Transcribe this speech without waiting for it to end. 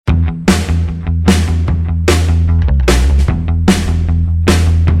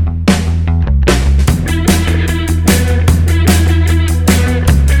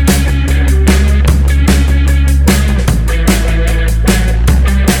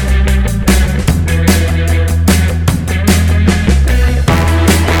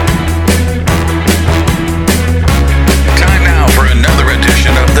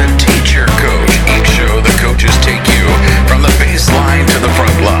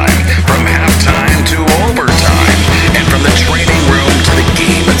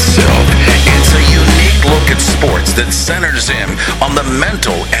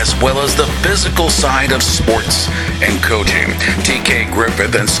mental as well as the physical side of sports and coaching. TK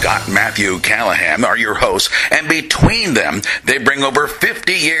Griffith and Scott Matthew Callahan are your hosts, and between them, they bring over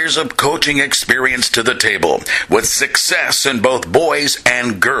 50 years of coaching experience to the table with success in both boys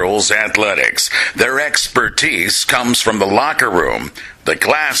and girls athletics. Their expertise comes from the locker room, the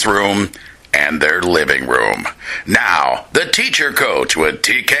classroom, and their living room. Now, the Teacher Coach with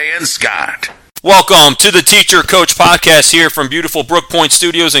TK and Scott. Welcome to the Teacher Coach Podcast here from beautiful Brook Point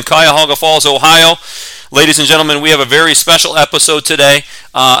Studios in Cuyahoga Falls, Ohio. Ladies and gentlemen, we have a very special episode today,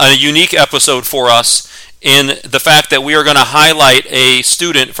 a unique episode for us in the fact that we are going to highlight a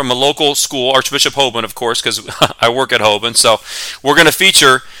student from a local school, Archbishop Hoban, of course, because I work at Hoban. So we're going to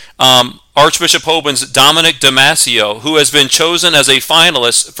feature Archbishop Hoban's Dominic DiMascio, who has been chosen as a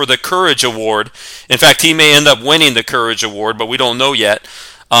finalist for the Courage Award. In fact, he may end up winning the Courage Award, but we don't know yet.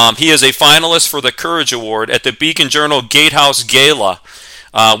 He is a finalist for the Courage Award at the Beacon Journal Gatehouse Gala,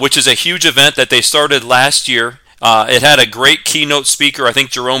 which is a huge event that they started last year. It had a great keynote speaker. I think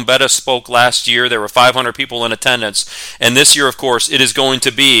Jerome Bettis spoke last year. There were 500 people in attendance. And this year, of course, it is going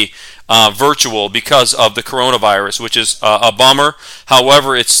to be virtual because of the coronavirus, which is a bummer.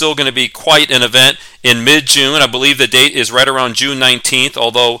 However, it's still going to be quite an event in mid-June. I believe the date is right around June 19th,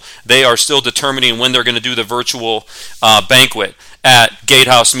 although they are still determining when they're going to do the virtual banquet at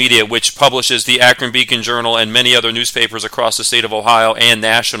Gatehouse Media, which publishes the Akron Beacon Journal and many other newspapers across the state of Ohio and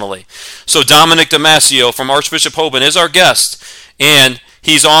nationally. So Dominic DiMascio from Archbishop Hoban is our guest, and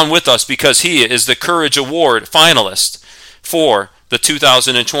he's on with us because he is the Courage Award finalist for the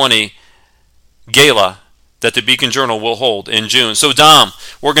 2020 Gala that the Beacon Journal will hold in June. So Dom,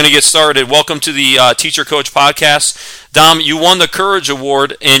 we're going to get started. Welcome to the Teacher Coach Podcast. Dom, you won the Courage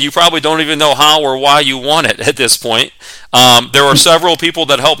Award, and you probably don't even know how or why you won it at this point. There were several people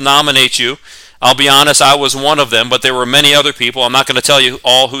that helped nominate you. I'll be honest, I was one of them, but there were many other people. I'm not going to tell you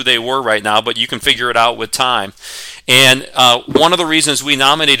all who they were right now, but you can figure it out with time. And one of the reasons we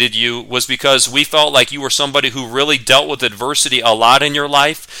nominated you was because we felt like you were somebody who really dealt with adversity a lot in your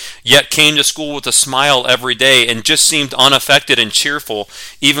life, yet came to school with a smile every day and just seemed unaffected and cheerful,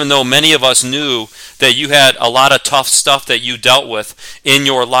 even though many of us knew that you had a lot of tough stuff that you dealt with in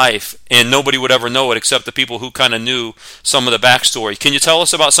your life, and nobody would ever know it except the people who kind of knew some of the backstory. Can you tell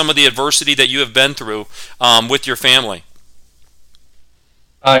us about some of the adversity that you have been through with your family?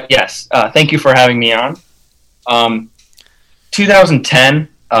 Yes. Thank you for having me on. 2010,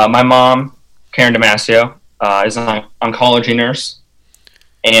 my mom, Karen DiMascio, is an oncology nurse,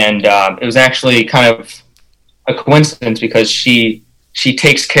 and it was actually kind of a coincidence because she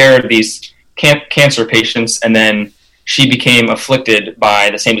takes care of these cancer patients, and then she became afflicted by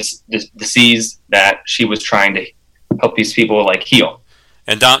the same disease that she was trying to help these people heal.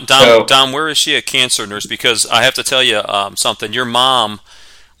 And Dom, where is she a cancer nurse? Because I have to tell you something. Your mom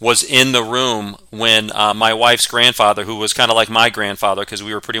was in the room when my wife's grandfather, who was kind of like my grandfather because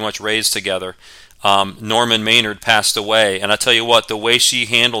we were pretty much raised together, Norman Maynard, passed away. And I tell you what, the way she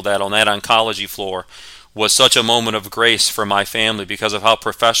handled that on that oncology floor was such a moment of grace for my family because of how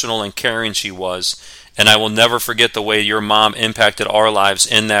professional and caring she was. And I will never forget the way your mom impacted our lives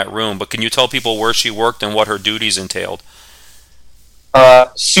in that room. But can you tell people where she worked and what her duties entailed?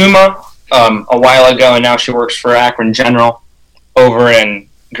 Summa, a while ago, and now she works for Akron General over in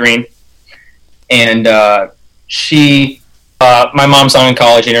Green. And my mom's an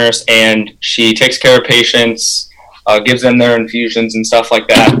oncology nurse, and she takes care of patients, gives them their infusions and stuff like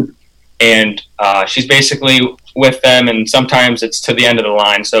that. And she's basically with them, and sometimes it's to the end of the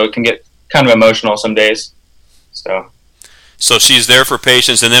line, so it can get kind of emotional some days. So she's there for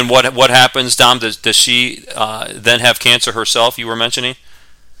patients, and then what happens, Dom? Does she then have cancer herself, you were mentioning?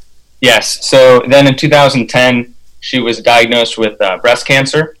 Yes. So then in 2010, she was diagnosed with breast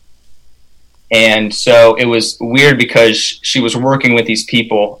cancer. And so it was weird because she was working with these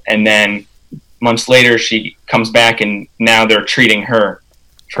people, and then months later she comes back and now they're treating her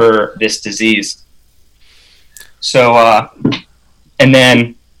for this disease. So, and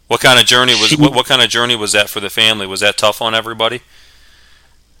then what kind of journey was that for the family? Was that tough on everybody?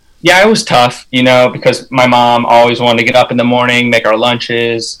 Yeah, it was tough, because my mom always wanted to get up in the morning, make our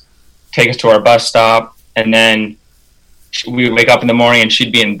lunches, take us to our bus stop, and then we would wake up in the morning and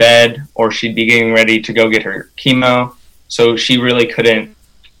she'd be in bed or she'd be getting ready to go get her chemo. So she really couldn't,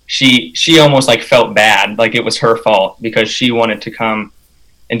 she almost felt bad, like it was her fault because she wanted to come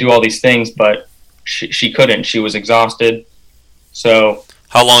and do all these things, but she couldn't. She was exhausted. So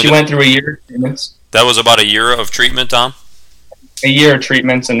how long she went through a year of treatments. That was about a year of treatment, Tom? A year of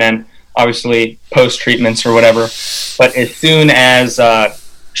treatments, and then obviously post-treatments or whatever. But as soon as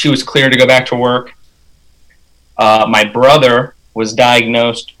she was clear to go back to work, my brother was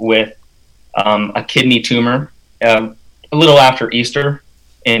diagnosed with a kidney tumor a little after Easter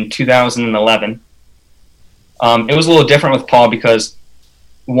in 2011. It was a little different with Paul because,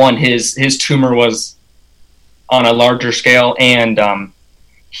 one, his tumor was on a larger scale, and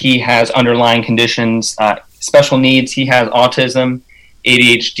he has underlying conditions, special needs. He has autism,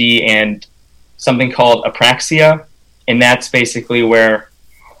 ADHD, and something called apraxia, and that's basically where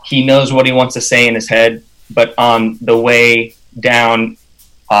he knows what he wants to say in his head, but on the way down,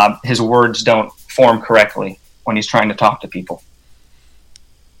 his words don't form correctly when he's trying to talk to people.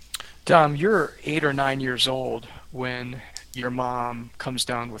 Dom, you're 8 or 9 years old when your mom comes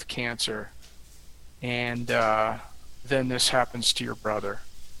down with cancer, and then this happens to your brother.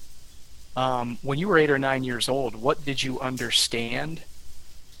 When you were 8 or 9 years old, what did you understand,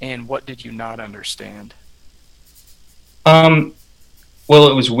 and what did you not understand? Well,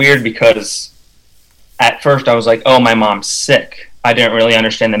 it was weird because at first I was like, oh, my mom's sick. I didn't really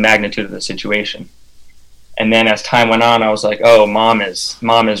understand the magnitude of the situation. And then as time went on, I was like, oh, mom is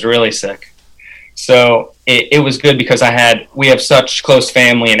really sick. So it was good because we have such close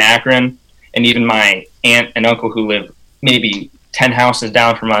family in Akron, and even my aunt and uncle who live maybe 10 houses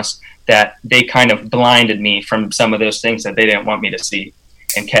down from us, that they kind of blinded me from some of those things that they didn't want me to see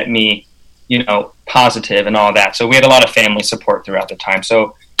and kept me, positive and all that. So we had a lot of family support throughout the time.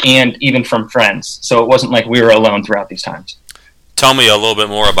 So, and even from friends. So it wasn't like we were alone throughout these times. Tell me a little bit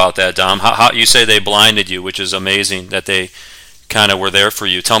more about that, Dom. How you say they blinded you, which is amazing that they kind of were there for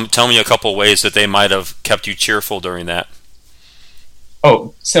you. Tell me a couple ways that they might have kept you cheerful during that.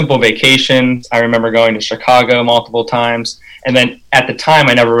 Oh, simple vacations. I remember going to Chicago multiple times. And then at the time,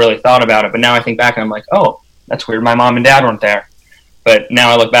 I never really thought about it. But now I think back and I'm like, oh, that's weird. My mom and dad weren't there. But now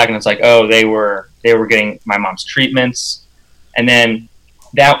I look back and it's like, oh, they were getting my mom's treatments. And then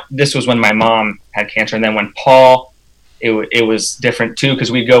this was when my mom had cancer. And then when Paul, it was different too,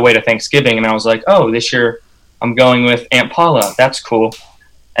 because we'd go away to Thanksgiving. And I was like, oh, this year I'm going with Aunt Paula. That's cool.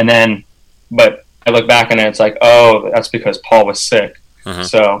 And then, but I look back and it's like, oh, that's because Paul was sick. Mm-hmm.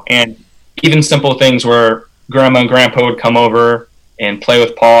 So, and even simple things where Grandma and Grandpa would come over and play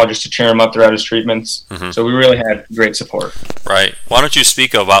with Paul just to cheer him up throughout his treatments. Mm-hmm. So we really had great support. Right. Why don't you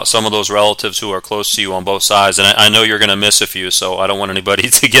speak about some of those relatives who are close to you on both sides? And I know you're going to miss a few, so I don't want anybody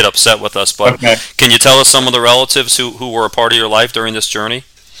to get upset with us. But okay. Can you tell us some of the relatives who were a part of your life during this journey?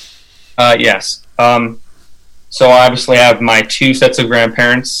 Yes. So I obviously have my 2 sets of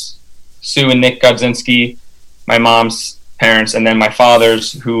grandparents, Sue and Nick Godzinski, my mom's parents, and then my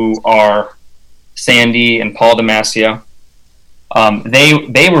father's, who are Sandy and Paul DiMascio.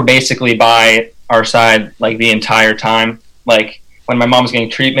 They were basically by our side like the entire time. Like when my mom was getting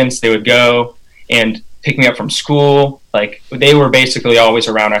treatments, they would go and pick me up from school. Like they were basically always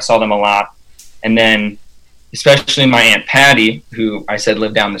around. I saw them a lot. And then especially my Aunt Patty, who I said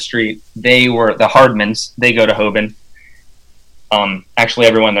lived down the street, they were the Hardmans. They go to Hoban. Actually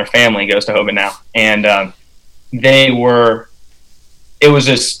everyone in their family goes to Hoban now. And they were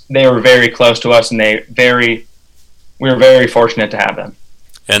very close to us, and we were very fortunate to have them.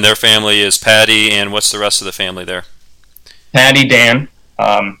 And their family is Patty, and what's the rest of the family there? Patty, Dan.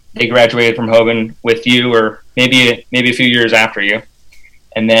 They graduated from Hoban with you, or maybe a few years after you.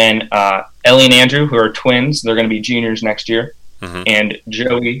 And then Ellie and Andrew, who are twins. They're going to be juniors next year. Mm-hmm. And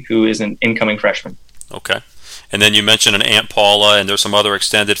Joey, who is an incoming freshman. Okay. And then you mentioned an Aunt Paula, and there's some other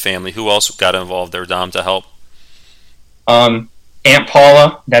extended family. Who else got involved there, Dom, to help? Aunt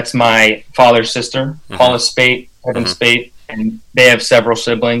Paula, that's my father's sister. Mm-hmm. Paula Spate, Evan mm-hmm. Spate, and they have several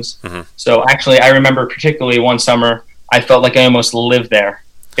siblings. Mm-hmm. So actually, I remember particularly one summer, I felt like I almost lived there.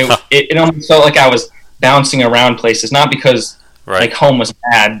 It almost felt like I was bouncing around places, not because like home was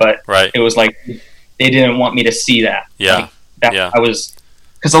bad, but it was like they didn't want me to see that. Yeah, I was,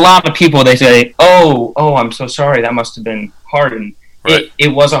 because a lot of people, they say, "Oh, I'm so sorry. That must have been hard," and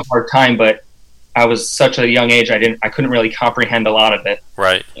it was a hard time, but I was such a young age, I couldn't really comprehend a lot of it.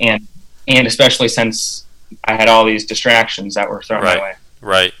 Right. And especially since I had all these distractions that were thrown my way.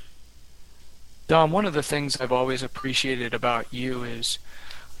 Right. Dom, one of the things I've always appreciated about you is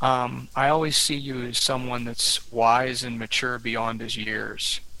I always see you as someone that's wise and mature beyond his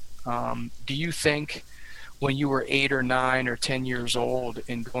years. Do you think when you were 8 or 9 or 10 years old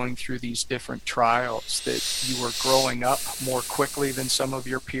and going through these different trials that you were growing up more quickly than some of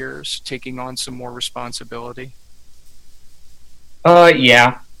your peers, taking on some more responsibility?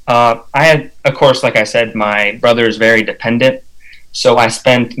 Yeah. I had, of course, like I said, my brother is very dependent, so I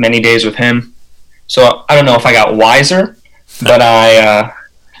spent many days with him. So I don't know if I got wiser, but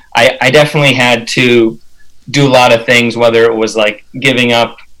I definitely had to do a lot of things, whether it was like giving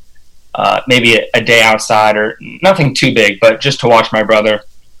up maybe a day outside, or nothing too big, but just to watch my brother,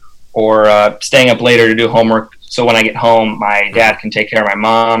 or staying up later to do homework. So when I get home, my dad can take care of my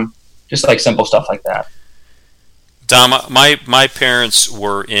mom. Just like simple stuff like that. Dom, my parents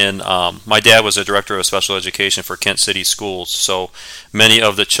were in, my dad was a director of special education for Kent City Schools, so many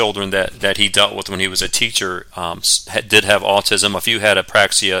of the children that he dealt with when he was a teacher did have autism. A few had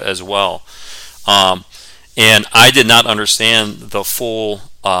apraxia as well. And I did not understand the full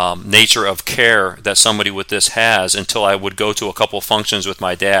nature of care that somebody with this has until I would go to a couple functions with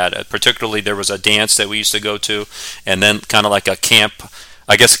my dad. Particularly, there was a dance that we used to go to, and then kind of like a camp,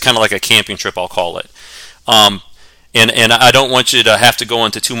 I guess kind of like a camping trip, I'll call it. And I don't want you to have to go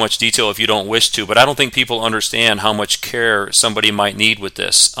into too much detail if you don't wish to, but I don't think people understand how much care somebody might need with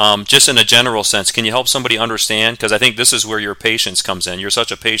this. Just in a general sense, can you help somebody understand? Because I think this is where your patience comes in. You're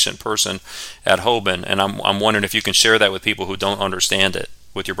such a patient person at Hoban, and I'm wondering if you can share that with people who don't understand it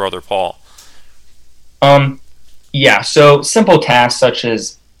with your brother Paul. Yeah, so simple tasks such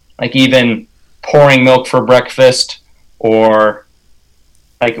as like even pouring milk for breakfast, or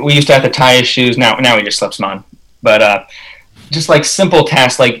like we used to have to tie his shoes. Now he just slips them on. But just like simple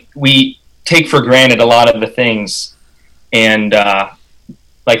tasks, like we take for granted a lot of the things, and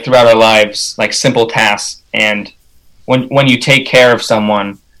like throughout our lives, like simple tasks. And when you take care of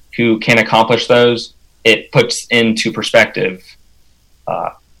someone who can accomplish those, it puts into perspective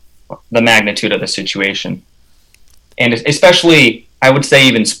the magnitude of the situation. And especially, I would say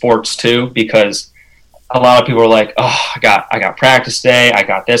even sports too, because a lot of people are like, "Oh, I got practice today. I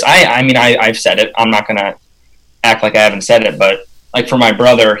got this." I mean, I've said it. I'm not gonna act like I haven't said it, but like for my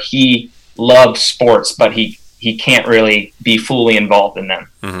brother, he loves sports, but he can't really be fully involved in them.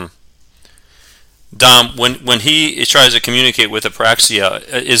 Mm-hmm. Dom, when he tries to communicate with apraxia,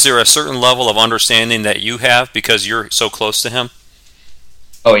 is there a certain level of understanding that you have because you're so close to him?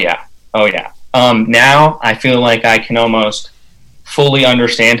 Oh yeah. Now I feel like I can almost fully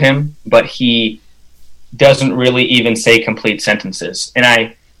understand him, but he doesn't really even say complete sentences. And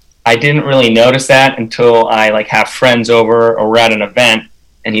I didn't really notice that until I like have friends over or we're at an event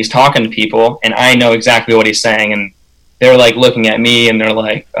and he's talking to people and I know exactly what he's saying, and they're like looking at me and they're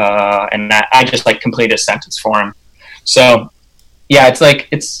like, and I just like complete a sentence for him. So yeah, it's like,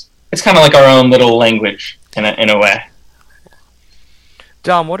 it's kind of like our own little language in a way.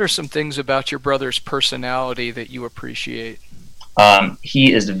 Dom, what are some things about your brother's personality that you appreciate?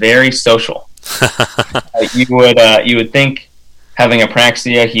 He is very social. You would think having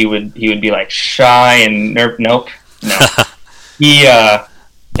apraxia, he would be like shy and nope. No.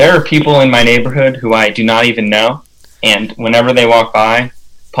 There are people in my neighborhood who I do not even know, and whenever they walk by,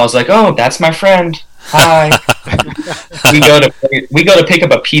 Paul's like, "Oh, that's my friend. Hi." we go to pick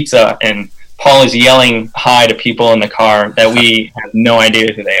up a pizza, and Paul is yelling hi to people in the car that we have no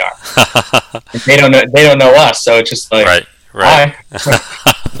idea who they are. They don't know us, so it's just like, right. Hi.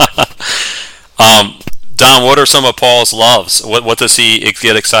 Don, what are some of Paul's loves? What does he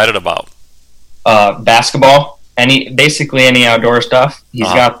get excited about? Basketball. Basically any outdoor stuff. He's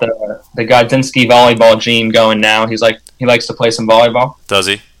got the Godzinski volleyball gene going now. He likes to play some volleyball. Does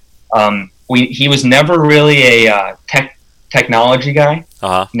he? He was never really a technology guy.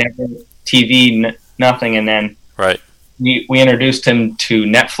 Never TV, nothing. And then we introduced him to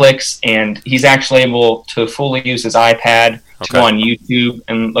Netflix, and he's actually able to fully use his iPad to go on YouTube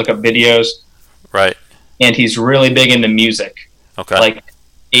and look up videos. Right. And he's really big into music. Okay. Like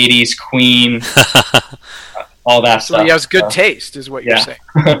 80s Queen, all that stuff. So he has good taste, is what you're saying.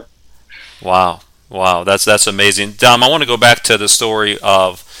 Wow. That's amazing. Dom, I want to go back to the story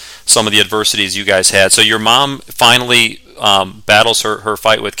of some of the adversities you guys had. So your mom finally battles her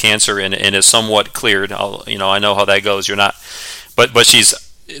fight with cancer and is somewhat cleared. I know how that goes. You're not, but she's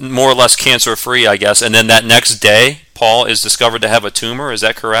more or less cancer free, I guess. And then that next day, Paul is discovered to have a tumor. Is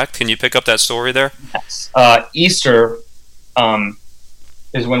that correct? Can you pick up that story there? Yes. Easter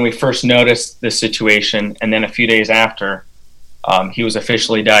is when we first noticed this situation, and then a few days after, he was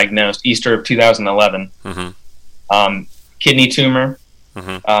officially diagnosed. Easter of 2011. Mm-hmm. Kidney tumor.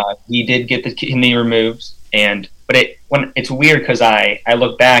 Mm-hmm. He did get the kidney removed, but it's weird because I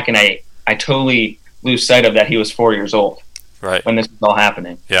look back and I totally lose sight of that he was 4 years old. Right. When this was all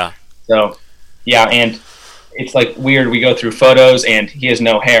happening. Yeah. So, yeah, and it's like weird. We go through photos and he has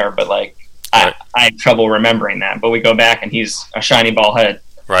no hair, but like I have trouble remembering that. But we go back and he's a shiny bald head.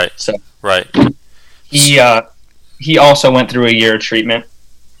 Right. So right. He also went through a year of treatment,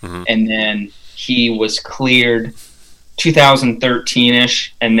 mm-hmm. and then he was cleared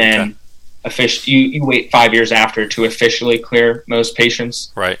 2013-ish, and then you wait 5 years after to officially clear most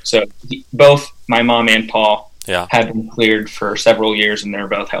patients. Right. So both my mom and Paul have been cleared for several years, and they're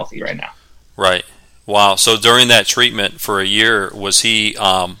both healthy right now. Right. Wow. So during that treatment for a year, was he,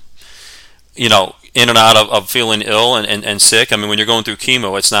 in and out of feeling ill and sick? I mean, when you're going through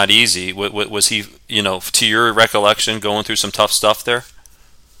chemo, it's not easy. Was he, to your recollection, going through some tough stuff there?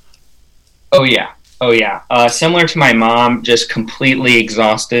 Oh, yeah. Similar to my mom, just completely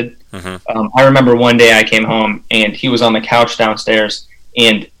exhausted. Mm-hmm. I remember one day I came home, and he was on the couch downstairs,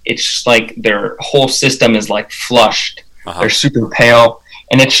 and it's just like their whole system is like flushed. Uh-huh. They're super pale,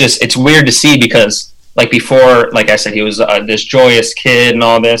 and it's weird to see because like before, like I said, he was this joyous kid and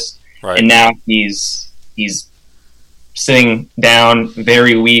all this. Right. And now he's sitting down,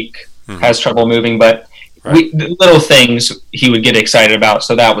 very weak, has trouble moving, but the little things he would get excited about,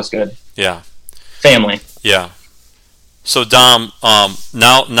 so that was good. Yeah. Family. Yeah. So Dom,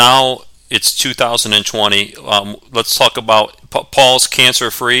 now it's 2020. Let's talk about Paul's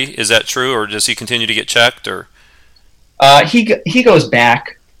cancer-free. Is that true, or does he continue to get checked? Or he goes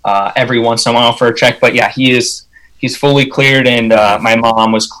back every once in a while for a check, but yeah, he's fully cleared, and my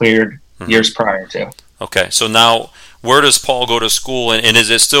mom was cleared years prior to. Okay, so now where does Paul go to school, and is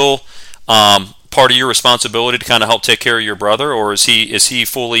it still part of your responsibility to kind of help take care of your brother, or is he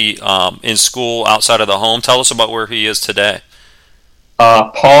fully in school outside of the home? Tell us about where he is today.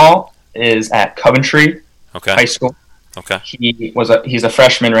 Paul is at Coventry High School. Okay. He's a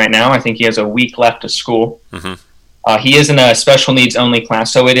freshman right now. I think he has a week left of school. Mm-hmm. He is in a special needs only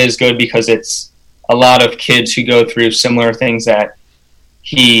class, so it is good because it's a lot of kids who go through similar things that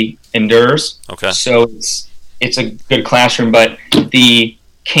he endures. Okay. So it's a good classroom, but the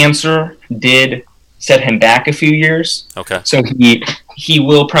cancer did set him back a few years. Okay. So he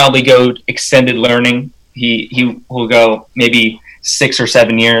will probably go extended learning. He will go maybe 6 or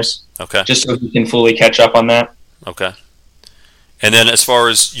 7 years. Okay. Just so he can fully catch up on that. Okay. And then as far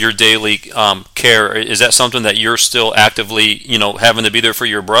as your daily care, is that something that you're still actively, having to be there for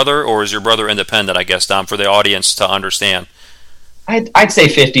your brother, or is your brother independent, I guess, Dom, for the audience to understand? I'd say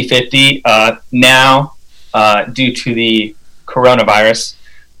 50-50. Now, due to the coronavirus,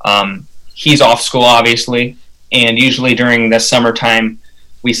 he's off school, obviously, and usually during the summertime,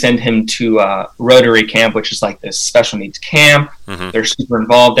 we send him to Rotary Camp, which is like this special needs camp. Mm-hmm. They're super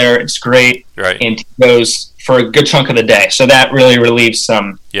involved there. It's great. Right. And he goes for a good chunk of the day. So that really relieves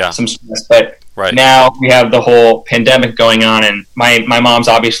some stress. But now we have the whole pandemic going on, and my mom's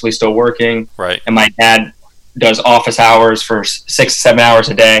obviously still working. Right. And my dad does office hours for 6 to 7 hours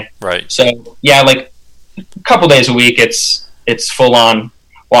a day. Right. So, yeah, like a couple days a week, it's full on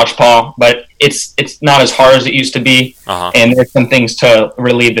watch Paul, but it's not as hard as it used to be. Uh-huh. And there's some things to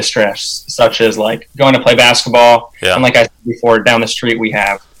relieve the stress, such as like going to play basketball. Yeah. And like I said before, down the street we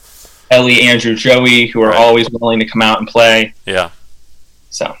have Ellie, Andrew, Joey, who are always willing to come out and play. Yeah.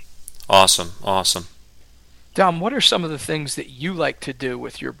 So. Awesome. Dom, what are some of the things that you like to do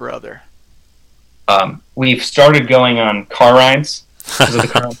with your brother? We've started going on car rides because of the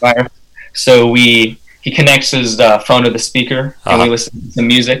coronavirus. So he connects his phone to the speaker, and we listen to some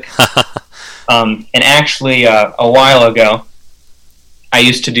music. And actually, a while ago, I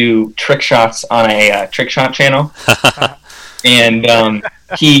used to do trick shots on a trick shot channel. And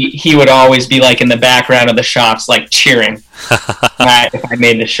he would always be like in the background of the shots, like cheering if I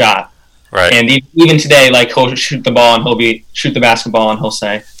made the shot. Right. And even today, like he'll shoot the ball and shoot the basketball, and he'll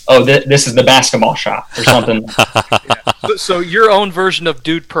say, "Oh, this is the basketball shot," or something. Yeah. So your own version of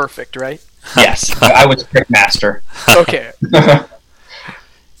Dude Perfect, right? Yes, I was trick master. Okay. Dom,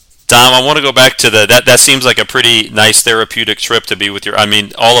 I want to go back to that seems like a pretty nice therapeutic trip to be with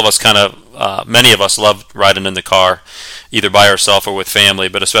all of us many of us love riding in the car, either by ourselves or with family,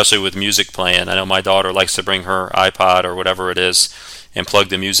 but especially with music playing. I know my daughter likes to bring her iPod or whatever it is and plug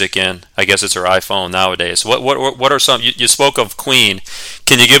the music in. I guess it's her iPhone nowadays. What are some, you spoke of Queen.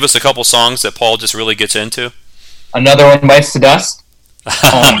 Can you give us a couple songs that Paul just really gets into? Another One Bites the Dust.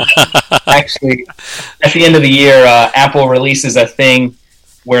 Actually, at the end of the year, Apple releases a thing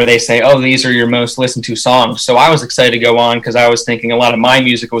where they say, "Oh, these are your most listened to songs." So I was excited to go on because I was thinking a lot of my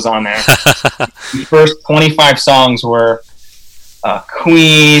music was on there. The first 25 songs were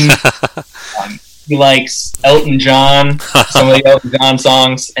Queen. He likes Elton John, some of the Elton John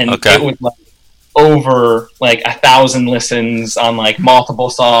songs, and it was like over like 1,000 listens on like multiple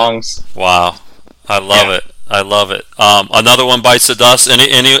songs. Wow, I love it. Another One Bites the Dust.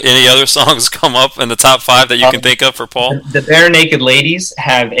 Any other songs come up in the top 5 that you can think of for Paul? The Bare Naked Ladies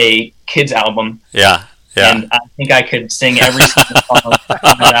have a kids album. Yeah. And I think I could sing every single song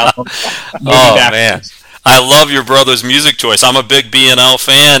on that album. Man, I love your brother's music choice. I'm a big B&L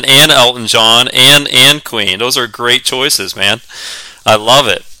fan, and Elton John, and Queen. Those are great choices, man. I love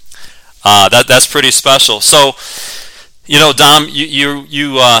it. That's pretty special. So, Dom,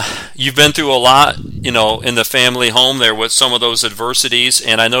 you've been through a lot, in the family home there with some of those adversities,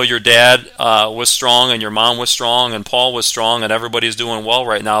 and I know your dad was strong, and your mom was strong, and Paul was strong, and everybody's doing well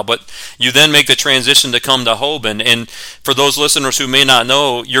right now. But you then make the transition to come to Hoban, and for those listeners who may not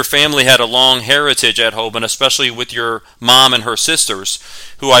know, your family had a long heritage at Hoban, especially with your mom and her sisters,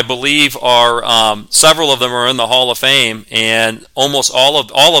 who I believe are several of them are in the Hall of Fame, and almost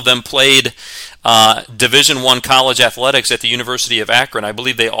all of them played Division I college athletics at the University of Akron. I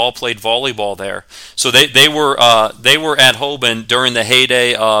believe they all played volleyball there. So they were at Hoban during the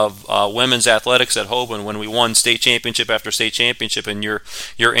heyday of women's athletics at Hoban when we won state championship after state championship, and your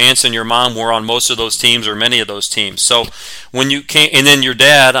aunts and your mom were on most of those teams or many of those teams. So when you came, and then your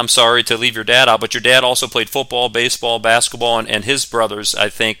dad, I'm sorry to leave your dad out, but your dad also played football, baseball, basketball, and his brothers, I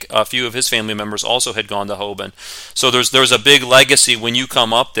think a few of his family members also had gone to Hoban. So there's a big legacy when you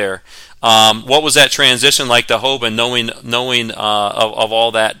come up there. What was that transition like to Hoban, knowing of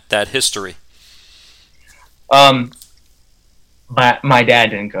all that history? My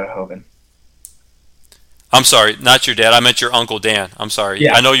dad didn't go to Hoban. I'm sorry, not your dad. I meant your Uncle Dan. I'm sorry.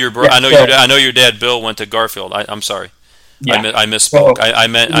 Yeah. I know your dad Bill went to Garfield. I'm sorry. Yeah. I misspoke. So, I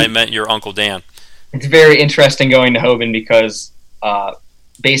meant your Uncle Dan. It's very interesting going to Hoban because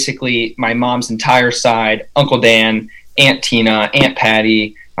basically my mom's entire side, Uncle Dan, Aunt Tina, Aunt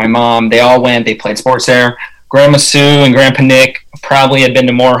Patty, my mom, they all went. They played sports there. Grandma Sue and Grandpa Nick probably had been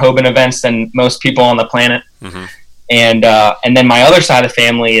to more Hoban events than most people on the planet. Mm-hmm. And then my other side of the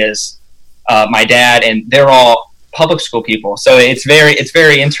family is my dad, and they're all public school people. So it's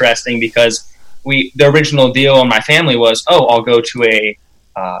very interesting because the original deal in my family was, I'll go to a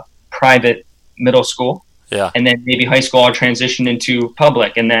private middle school, and then maybe high school I'll transition into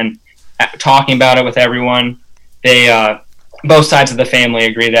public. And then talking about it with everyone, they both sides of the family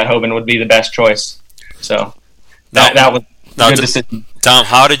agree that Hoban would be the best choice. So that was a good decision. Tom,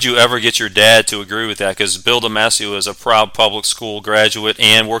 how did you ever get your dad to agree with that? Because Bill DiMascio is a proud public school graduate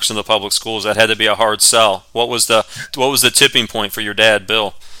and works in the public schools. That had to be a hard sell. What was the tipping point for your dad,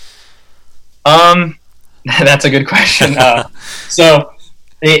 Bill? That's a good question. So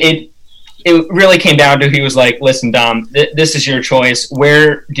it really came down to, he was like, "Listen, Dom, this is your choice.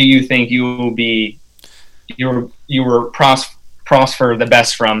 Where do you think you will be? You were prosper the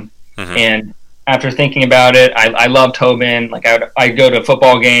best from." Mm-hmm. And after thinking about it, I loved Hoban. Like I'd go to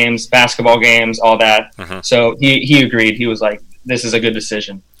football games, basketball games, all that. Mm-hmm. So he agreed. He was like, "This is a good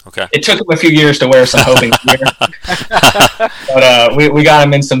decision." Okay. It took him a few years to wear some Hoban gear, but we got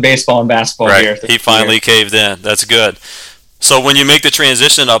him in some baseball and basketball gear. He finally caved in. That's good. So when you make the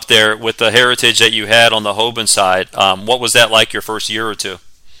transition up there with the heritage that you had on the Hoban side, what was that like your first year or two?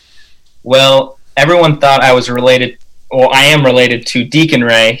 Well, everyone thought I was related. Well, I am related to Deacon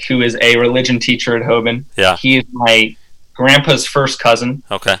Ray, who is a religion teacher at Hoban. Yeah. He is my grandpa's first cousin.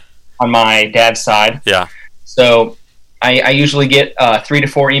 Okay. On my dad's side. Yeah. So I usually get 3 to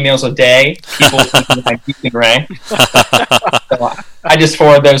 4 emails a day. People thinking I'm Deacon Ray. So I just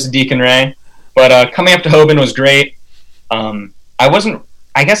forward those to Deacon Ray. But coming up to Hoban was great. I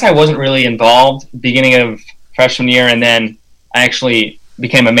guess I wasn't really involved beginning of freshman year, and then I actually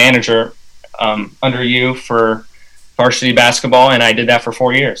became a manager under you for varsity basketball, and I did that for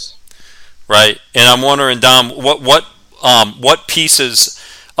 4 years. Right, and I'm wondering, Dom, what pieces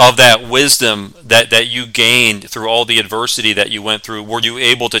of that wisdom that you gained through all the adversity that you went through were you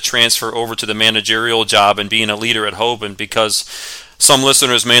able to transfer over to the managerial job and being a leader at Hoban? Because some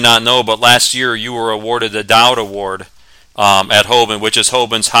listeners may not know, but last year you were awarded the Dowd Award at Hoban, which is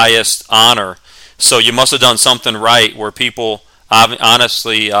Hoban's highest honor. So you must have done something right where people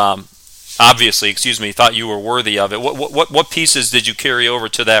obviously, thought you were worthy of it. What pieces did you carry over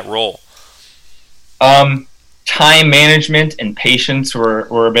to that role? Time management and patience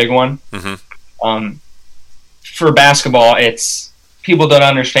were a big one. Mm-hmm. For basketball, it's people don't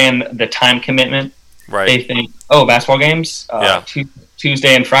understand the time commitment. Right. They think, basketball games,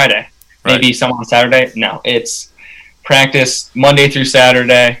 Tuesday and Friday, maybe some on Saturday. No, it's practice Monday through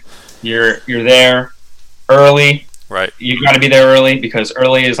Saturday. You're there early. Right. You got to be there early because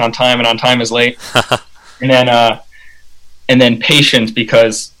early is on time and on time is late. and then patience,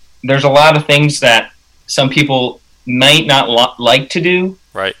 because there's a lot of things that some people might not like to do.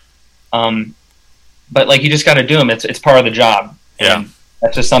 Right. But like you just got to do them. It's part of the job. Yeah. And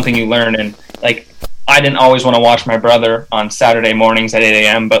that's just something you learn. And like I didn't always want to watch my brother on Saturday mornings at 8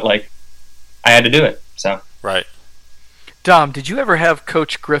 a.m., but like I had to do it. So. Right. Dom, did you ever have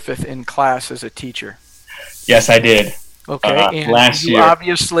Coach Griffith in class as a teacher? Yes, I did. Okay, and last year.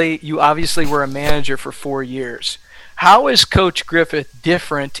 You obviously were a manager for 4 years. How is Coach Griffith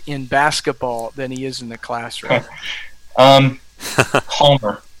different in basketball than he is in the classroom?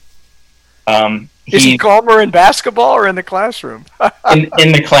 Calmer. Is he calmer in basketball or in the classroom?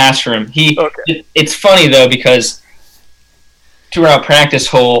 in the classroom. It's funny though, because throughout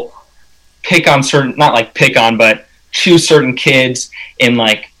practice he'll pick on certain, not like pick on, but choose certain kids and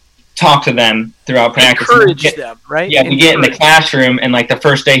like talk to them throughout practice. Encourage them, right? Yeah, we get in the classroom and like the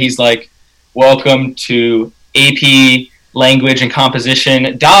first day he's like, "Welcome to AP Language and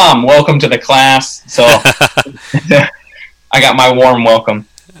Composition. Dom, welcome to the class." So I got my warm welcome.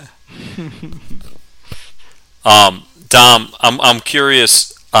 Dom, I'm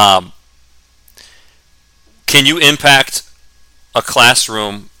curious. Can you impact a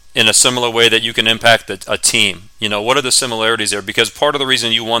classroom in a similar way that you can impact a team? You know, what are the similarities there? Because part of the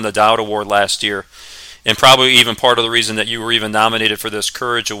reason you won the Dowd Award last year, and probably even part of the reason that you were even nominated for this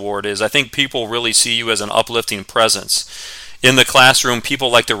Courage Award, is I think people really see you as an uplifting presence. In the classroom,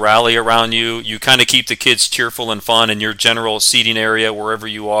 people like to rally around you. You kind of keep the kids cheerful and fun in your general seating area, wherever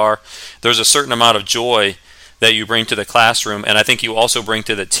you are. There's a certain amount of joy that you bring to the classroom, and I think you also bring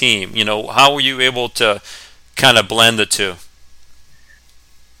to the team. You know, how were you able to kind of blend the two?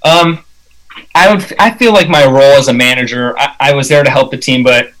 I feel like my role as a manager, I was there to help the team,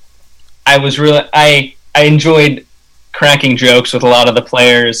 but I enjoyed cracking jokes with a lot of the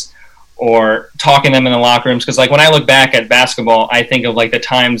players or talking to them in the locker rooms. Because like when I look back at basketball, I think of like the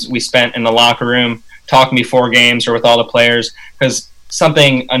times we spent in the locker room talking before games or with all the players. Because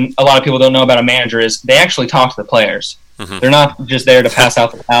something a lot of people don't know about a manager is they actually talk to the players. Mm-hmm. They're not just there to pass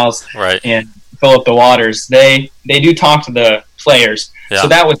out the towels and fill up the waters. They do talk to the players. Yeah. So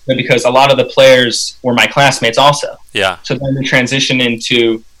that was good because a lot of the players were my classmates also. Yeah. So then we transitioned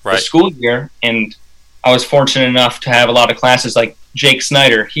into the school year, and I was fortunate enough to have a lot of classes like Jake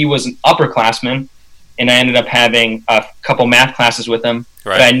Snyder. He was an upperclassman, and I ended up having a couple math classes with him.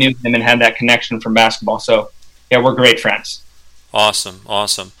 Right. But I knew him and had that connection from basketball. So, yeah, we're great friends. Awesome.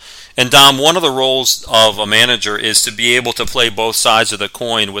 And Dom, one of the roles of a manager is to be able to play both sides of the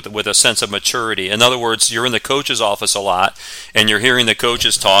coin with a sense of maturity. In other words, you're in the coach's office a lot, and you're hearing the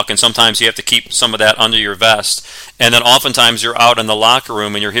coaches talk, and sometimes you have to keep some of that under your vest. And then oftentimes you're out in the locker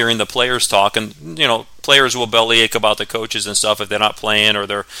room and you're hearing the players talk, and you know, players will bellyache about the coaches and stuff if they're not playing or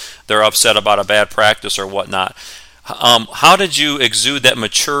they're upset about a bad practice or whatnot. How did you exude that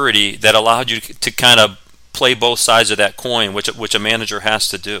maturity that allowed you to kind of play both sides of that coin, which a manager has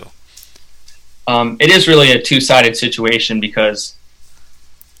to do? It is really a two-sided situation because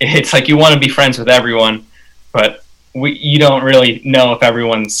it's like you want to be friends with everyone, but you don't really know if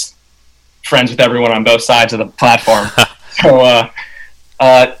everyone's friends with everyone on both sides of the platform. So,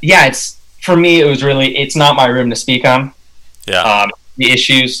 for me, it's not my room to speak on. Yeah. The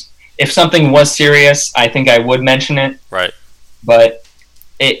issues. If something was serious, I think I would mention it. Right. But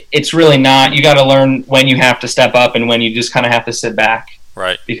it's really not. You got to learn when you have to step up and when you just kind of have to sit back.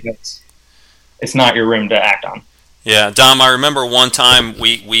 Right. Because it's not your room to act on. Yeah, Dom, I remember one time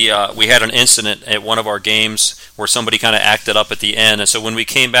we had an incident at one of our games where somebody kind of acted up at the end, and so when we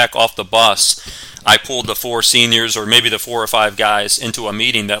came back off the bus, I pulled the 4 seniors or maybe the 4 or 5 guys into a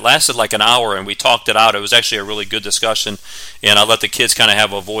meeting that lasted like an hour, and we talked it out. It was actually a really good discussion, and I let the kids kind of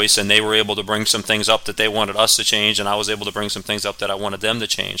have a voice, and they were able to bring some things up that they wanted us to change, and I was able to bring some things up that I wanted them to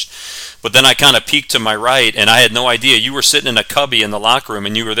change. But then I kind of peeked to my right, and I had no idea. You were sitting in a cubby in the locker room,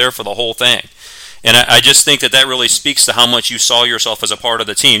 and you were there for the whole thing. And I just think that really speaks to how much you saw yourself as a part of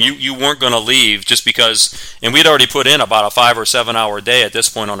the team. You weren't going to leave just because, and we'd already put in about a 5 or 7 hour day at this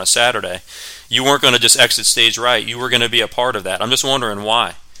point on a Saturday. You weren't going to just exit stage right. You were going to be a part of that. I'm just wondering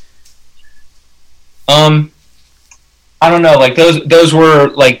why. I don't know. Like those were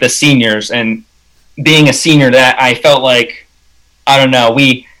like the seniors, and being a senior, that I felt like, I don't know.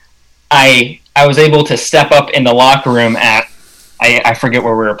 I was able to step up in the locker room at, I forget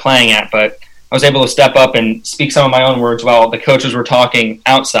where we were playing at, but I was able to step up and speak some of my own words while the coaches were talking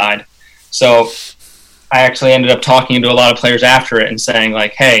outside. So I actually ended up talking to a lot of players after it and saying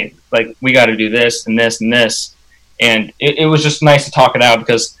like, hey, like we got to do this and this and this. And it was just nice to talk it out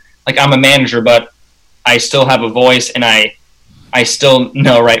because like I'm a manager, but I still have a voice and I still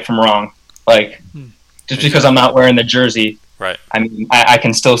know right from wrong. Like just because I'm not wearing the jersey, right? I mean, I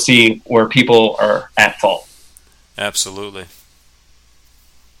can still see where people are at fault. Absolutely.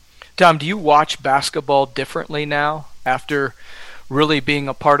 Dom, do you watch basketball differently now after really being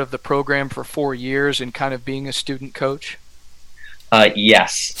a part of the program for 4 years and kind of being a student coach?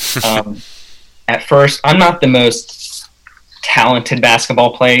 Yes. At first, I'm not the most talented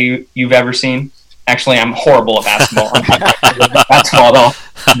basketball player you've ever seen. Actually, I'm horrible at basketball. I'm not good at basketball at all.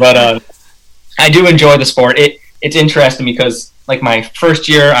 But I do enjoy the sport. it's interesting because like my first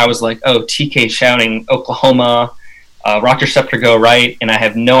year, I was like, oh, TK shouting Oklahoma, rock your scepter, go right, and I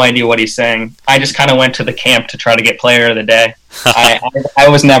have no idea what he's saying. I just kind of went to the camp to try to get player of the day. I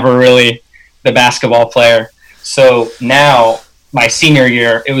was never really the basketball player. So now my senior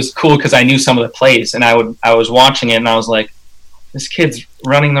year, it was cool because I knew some of the plays, and I was watching it, and I was like, this kid's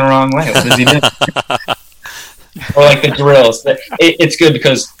running the wrong way. What is he doing? Or like the drills. It's good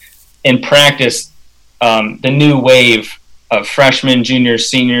because in practice, the new wave of freshmen, juniors,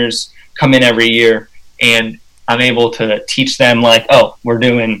 seniors come in every year, and I'm able to teach them like, oh, we're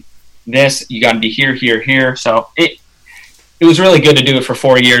doing this. You got to be here, here, here. So it was really good to do it for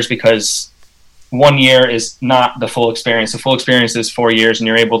 4 years because 1 year is not the full experience. The full experience is 4 years, and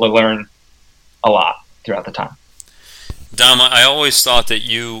you're able to learn a lot throughout the time. Dom, I always thought that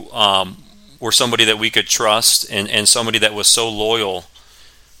you were somebody that we could trust and somebody that was so loyal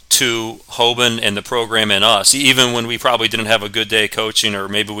to Hoban and the program and us, even when we probably didn't have a good day coaching or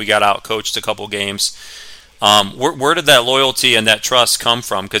maybe we got out-coached a couple games. Where did that loyalty and that trust come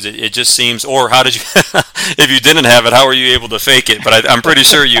from? Because it just seems, or how did you, if you didn't have it, how were you able to fake it? But I'm pretty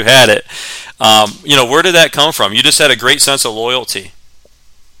sure you had it. Where did that come from? You just had a great sense of loyalty.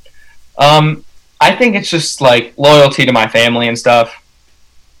 I think it's just like loyalty to my family and stuff.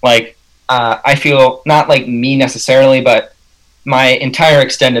 Like, I feel not like me necessarily, but my entire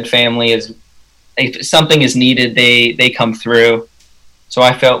extended family is, if something is needed, they come through. So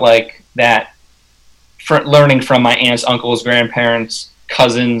I felt like that learning from my aunts, uncles, grandparents,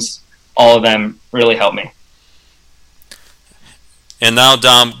 cousins, all of them really helped me. And now,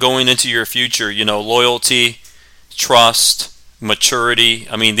 Dom, going into your future, loyalty, trust, maturity.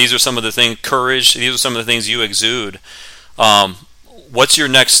 I mean, these are some of the things, courage, these are some of the things you exude. What's your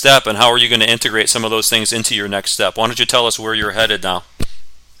next step, and how are you going to integrate some of those things into your next step? Why don't you tell us where you're headed now?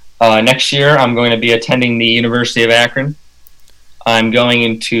 Next year, I'm going to be attending the University of Akron. I'm going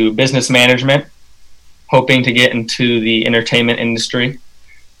into business management, hoping to get into the entertainment industry.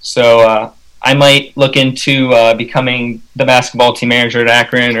 So I might look into becoming the basketball team manager at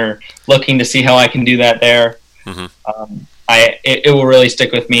Akron, or looking to see how I can do that there. Mm-hmm. It will really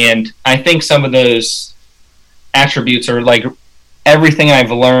stick with me, and I think some of those attributes are like everything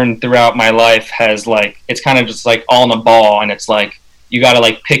I've learned throughout my life has like, it's kind of just like all in a ball, and it's like you got to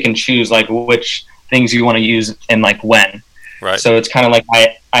like pick and choose like which things you want to use and like when. Right. So it's kind of like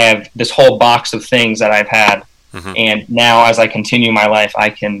I have this whole box of things that I've had, mm-hmm. and now as I continue my life, I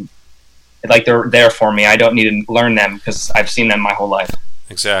can, like, they're there for me. I don't need to learn them because I've seen them my whole life.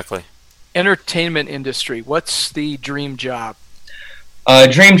 Exactly. Entertainment industry, what's the dream job?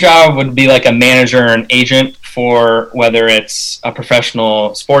 Dream job would be like a manager or an agent for whether it's a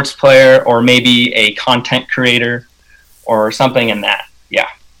professional sports player or maybe a content creator or something in that. Yeah.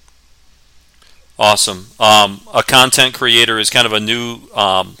 Awesome. A content creator is kind of a new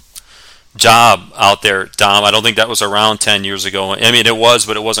job out there, Dom. I don't think that was around 10 years ago. I mean, it was,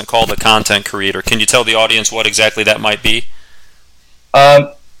 but it wasn't called a content creator. Can you tell the audience what exactly that might be?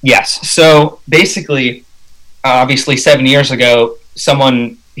 Yes. So basically, obviously 7 years ago,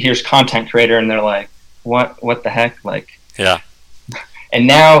 someone hears content creator and they're like, what the heck? Like, yeah. And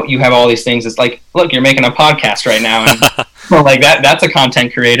now you have all these things. It's like, look, you're making a podcast right now. And well, like that's a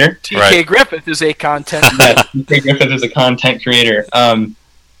content creator. TK right. Griffith is a content creator. TK Griffith is a content creator.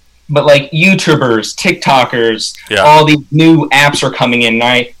 But like YouTubers, TikTokers, yeah. all these new apps are coming in. And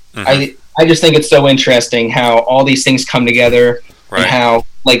I just think it's so interesting how all these things come together, right. and how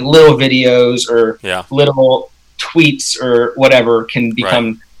like little videos or yeah. little tweets or whatever can become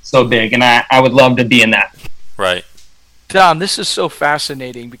right. so big. And I would love to be in that. Right. Dom, this is so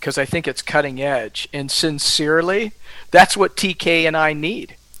fascinating because I think it's cutting edge. And sincerely, that's what TK and I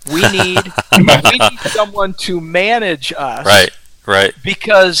need. We need someone to manage us. Right, right.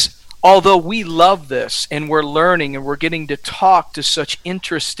 Because although we love this and we're learning and we're getting to talk to such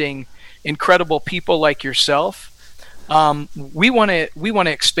interesting, incredible people like yourself, we want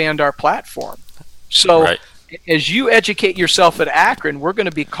to expand our platform. So right. as you educate yourself at Akron, we're going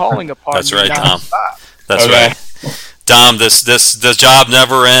to be calling upon That's you. Right, Tom. That's okay. right. Dom, this job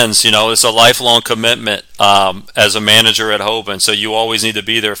never ends. It's a lifelong commitment as a manager at Hoban. So you always need to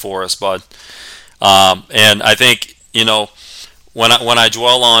be there for us, bud. And I think when I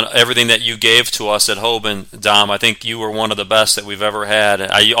dwell on everything that you gave to us at Hoban, Dom, I think you were one of the best that we've ever had.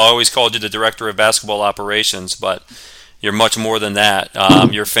 I always called you the director of basketball operations, but you're much more than that.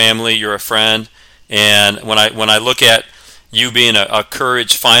 Your family, you're a friend, and when I look at you being a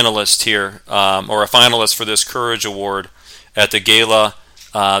Courage finalist here, or a finalist for this Courage Award at the Gala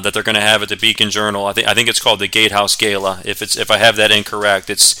that they're going to have at the Beacon Journal. I think it's called the Gatehouse Gala. If I have that incorrect,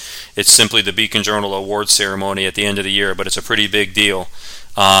 it's simply the Beacon Journal Awards ceremony at the end of the year, but it's a pretty big deal.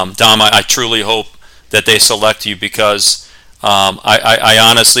 Dom, I truly hope that they select you, because I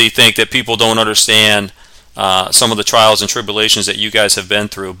honestly think that people don't understand some of the trials and tribulations that you guys have been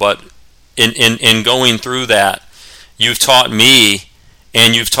through. But in going through that, you've taught me,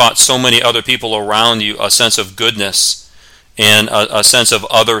 and you've taught so many other people around you, a sense of goodness and a sense of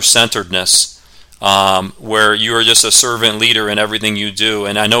other-centeredness, where you are just a servant leader in everything you do.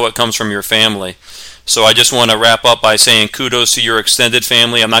 And I know it comes from your family. So I just want to wrap up by saying kudos to your extended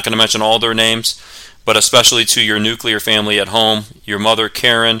family. I'm not going to mention all their names, but especially to your nuclear family at home, your mother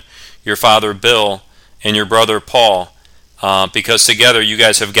Karen, your father Bill, and your brother Paul, because together you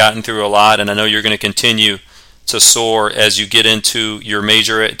guys have gotten through a lot, and I know you're going to continue to soar as you get into your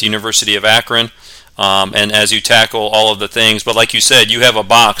major at the University of Akron, and as you tackle all of the things. But like you said, you have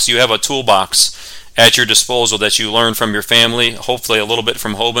a toolbox at your disposal that you learn from your family, hopefully a little bit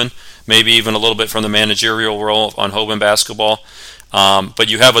from Hoban, maybe even a little bit from the managerial role on Hoban basketball. But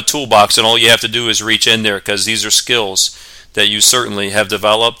you have a toolbox, and all you have to do is reach in there, because these are skills that you certainly have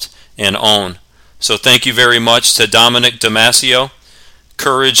developed and own. So thank you very much to Dominic DiMascio,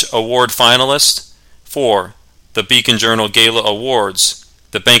 Courage Award finalist for the Beacon Journal Gala Awards.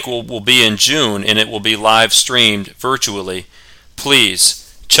 The banquet will be in June, and it will be live streamed virtually.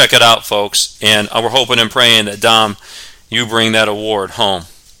 Please check it out, folks. And we're hoping and praying that, Dom, you bring that award home.